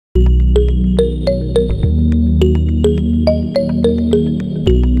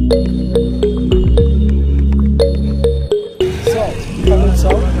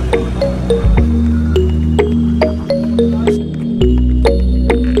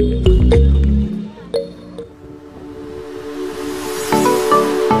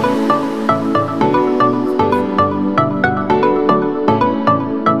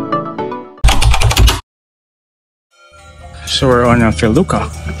on a felucca.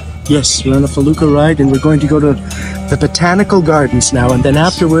 Yes, we're on a felucca ride, and we're going to go to the Botanical Gardens now, and then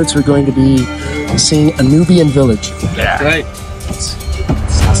afterwards we're going to be seeing a Nubian village. Yeah. Right.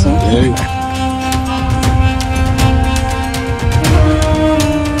 Awesome. Yeah.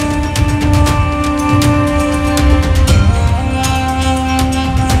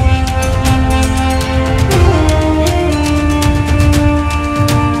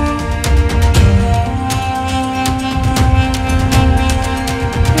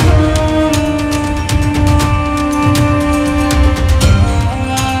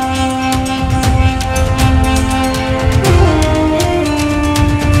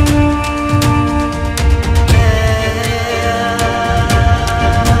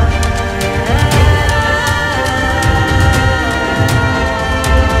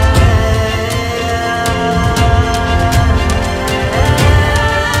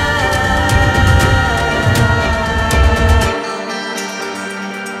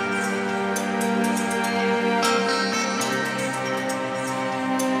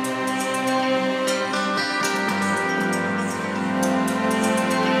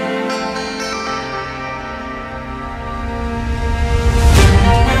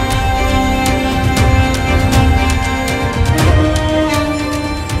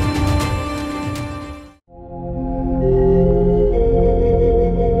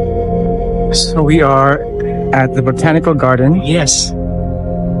 So we are at the Botanical Garden. Yes.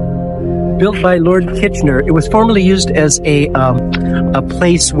 Built by Lord Kitchener. It was formerly used as a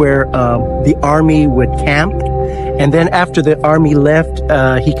place where the army would camp. And then after the army left,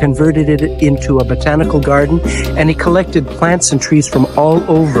 he converted it into a botanical garden, and he collected plants and trees from all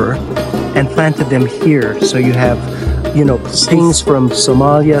over and planted them here. So you have, you know, things from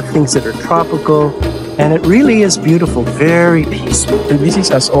Somalia, things that are tropical, and it really is beautiful, very peaceful. And this is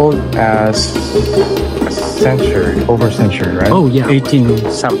as old as a century, over a century, right? Oh, yeah.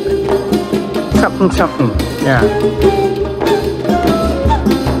 18 something. Something. Yeah.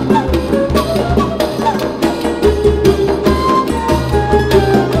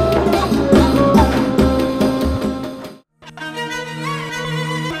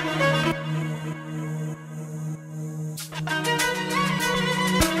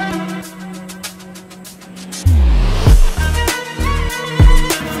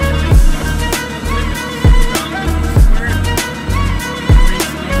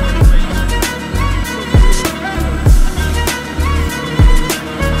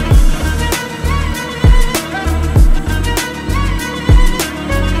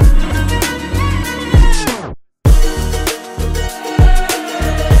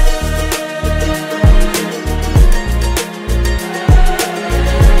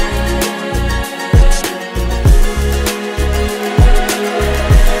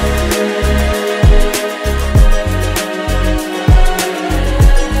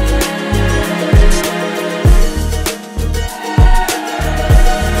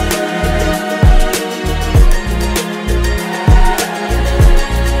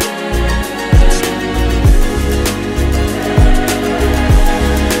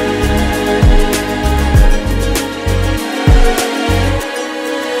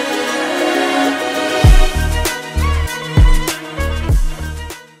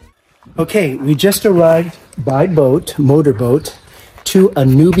 Okay, we just arrived by boat, motorboat, to a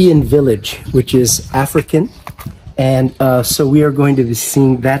Nubian village, which is African. And so we are going to be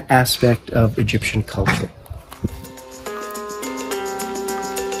seeing that aspect of Egyptian culture.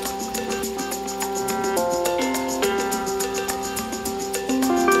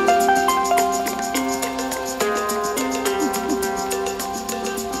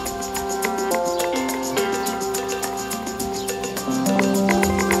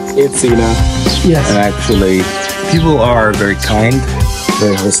 It's Yes. and actually people are very kind,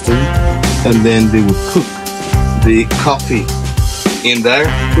 very hosting, and then they will cook the coffee in there.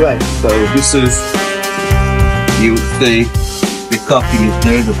 Right. So this is, you say the coffee is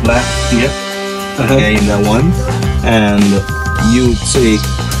there, the black here, okay, in that one, and you take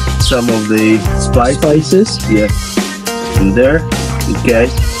some of the spices, yes, in there, okay,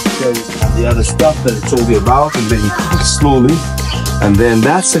 so the other stuff that I told you about, and then you cook it slowly. And then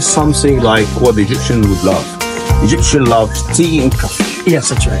that's something like what the Egyptian would love. Egyptian loves tea and coffee. Yes,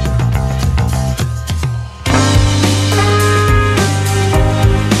 that's right.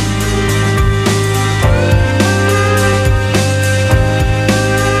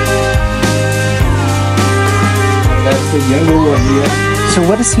 That's the younger one here. So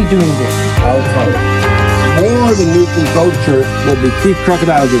what is he doing there? More the Nubian culture, when they keep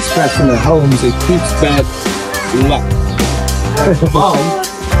crocodiles as fresh in their homes, it keeps bad luck. Mom,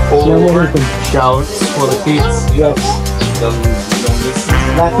 or showers for the kids. Yes.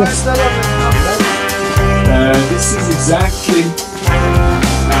 Blackness? This is exactly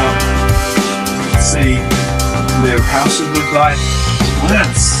say their house would look like.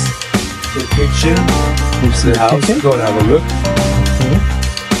 That's the kitchen. It's the house. Go and have a look.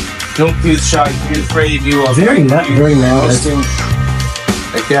 Don't feel shy. Feel afraid. You are very nice.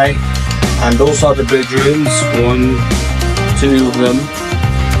 Okay, and those are the bedrooms. 1, 2 of them.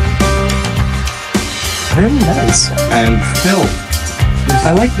 Very nice. And Phil,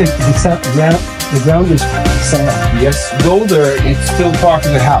 I like the ground is sand. yes, go there. It's still part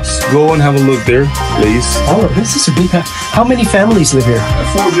of the house. Go and have a look there, please. Oh, this is a big house. How many families live here?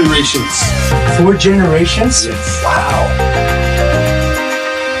 4 generations. 4 generations? Yes. Wow.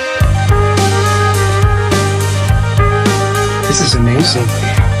 This is amazing.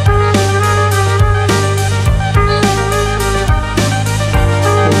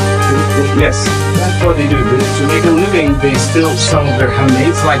 Yes, that's what they do. To make a living, they still some of their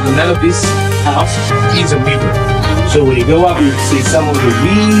handmaids. Like the none of this house, he's a weaver. So when you go up, you see some of the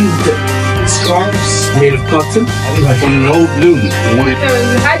weaved scarves made of cotton from an old loom.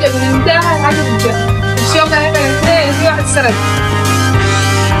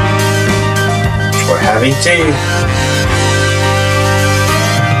 We're having tea.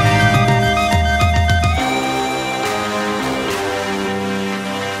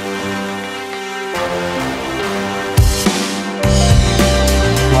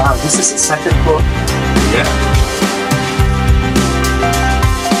 Wow, this is the second floor. Yeah.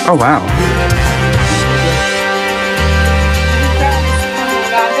 Oh, wow.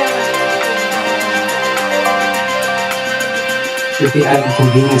 With the added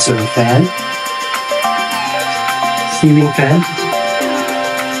convenience of a fan. Ceiling fan.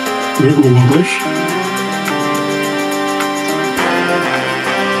 Written in English.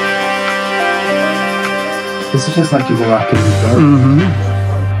 This is just like you walk in the garden.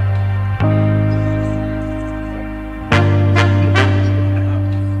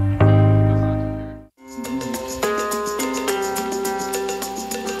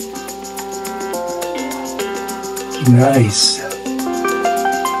 Nice.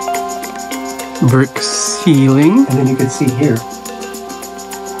 Brick ceiling. And then you can see here.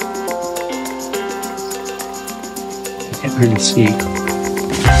 You can't really see.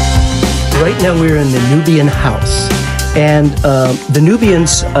 Right now we're in the Nubian house. And the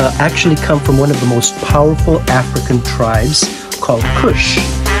Nubians actually come from one of the most powerful African tribes called Kush.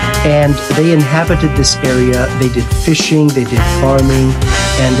 And they inhabited this area. They did fishing, they did farming,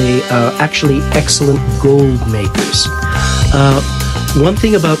 and they actually excellent gold makers. One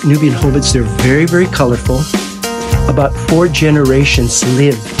thing about Nubian homes, they're very, very colorful. About 4 generations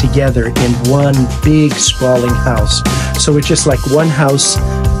live together in one big sprawling house. So it's just like one house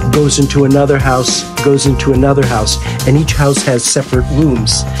goes into another house, goes into another house, and each house has separate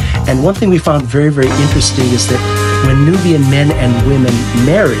rooms. And one thing we found very, very interesting is that when Nubian men and women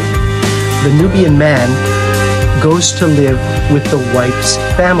marry, the Nubian man goes to live with the wife's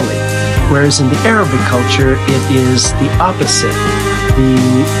family, whereas in the Arabic culture, it is the opposite.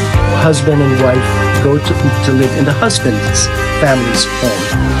 The husband and wife go to live in the husband's family's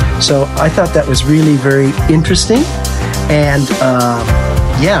home. So I thought that was really very interesting, and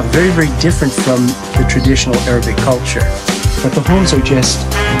yeah, very, very different from the traditional Arabic culture. But the homes are just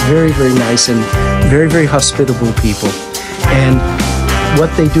very, very nice and very, very hospitable people. And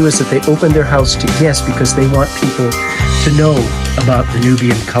what they do is that they open their house to guests because they want people to know about the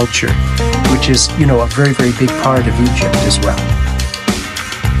Nubian culture, which is, you know, a very, very big part of Egypt as well.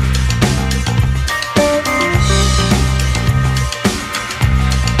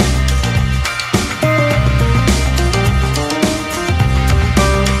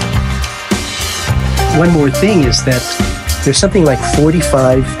 One more thing is that there's something like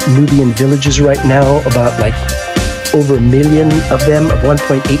 45 Nubian villages right now, about like over 1 million of them,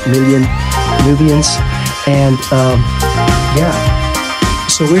 1.8 million Nubians. And yeah,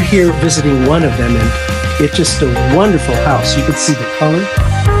 so we're here visiting one of them, and it's just a wonderful house. You can see the color.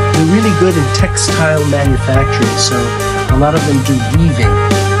 They're really good in textile manufacturing, so a lot of them do weaving,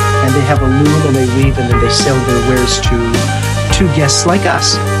 and they have a loom and they weave, and then they sell their wares to guests like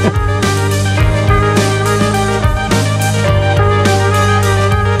us.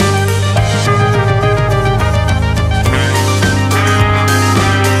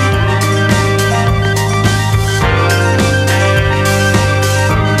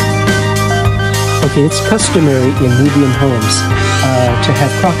 Okay, it's customary in Nubian homes to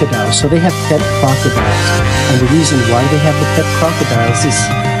have crocodiles. So they have pet crocodiles. And the reason why they have the pet crocodiles is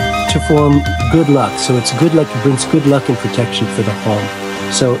to form good luck. So it's good luck, it brings good luck and protection for the home.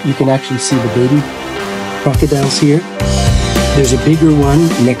 So you can actually see the baby crocodiles here. There's a bigger one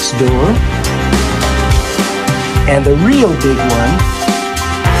next door. And the real big one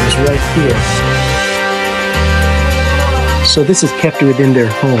is right here. So this is kept within their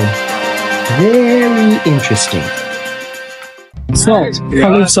home. Very interesting. Salt.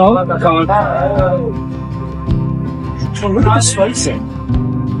 Colored salt. Oh, look at the spicing.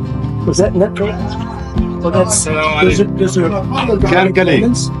 Was that nutmeg? Oh, that's... Those are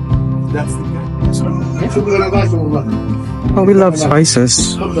lemons? Oh, we love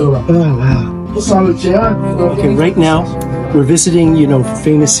spices. Oh, wow. Okay, right now we're visiting,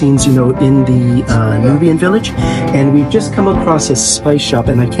 famous scenes, in the Nubian village, and we've just come across a spice shop,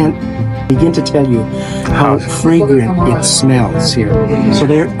 and I can't begin to tell you how fragrant it smells here. So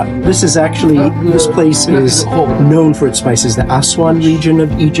this place is known for its spices. The Aswan region of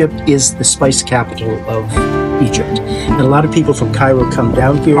Egypt is the spice capital of Egypt, and a lot of people from Cairo come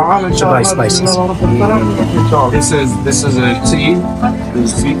down here to buy spices. This is a tea.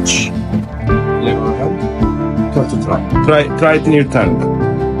 This peach. Try it in your tongue.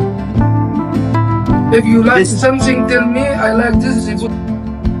 If you like something, tell me. I like this.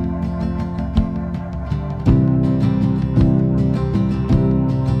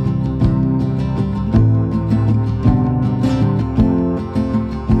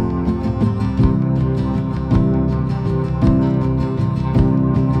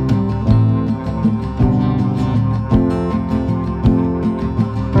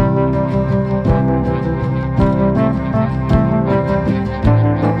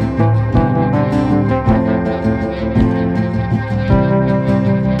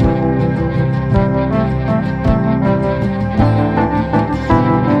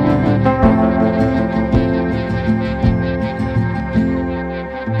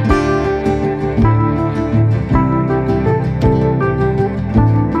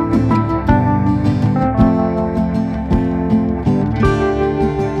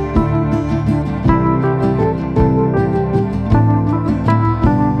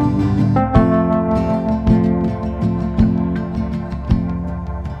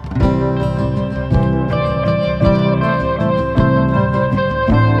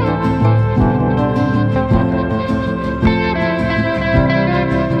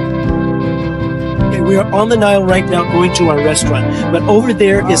 We are on the Nile right now, going to our restaurant. But over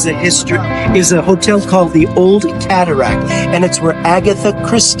there is a hotel called the Old Cataract, and it's where Agatha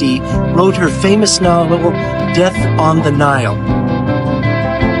Christie wrote her famous novel Death on the Nile.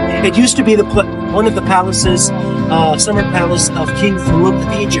 It used to be one of the palaces, summer palace of King Felucca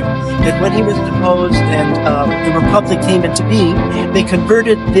of Egypt. And when he was deposed and the Republic came into being, they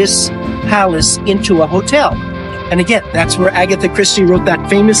converted this palace into a hotel. And again, that's where Agatha Christie wrote that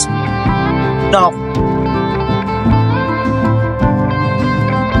famous novel.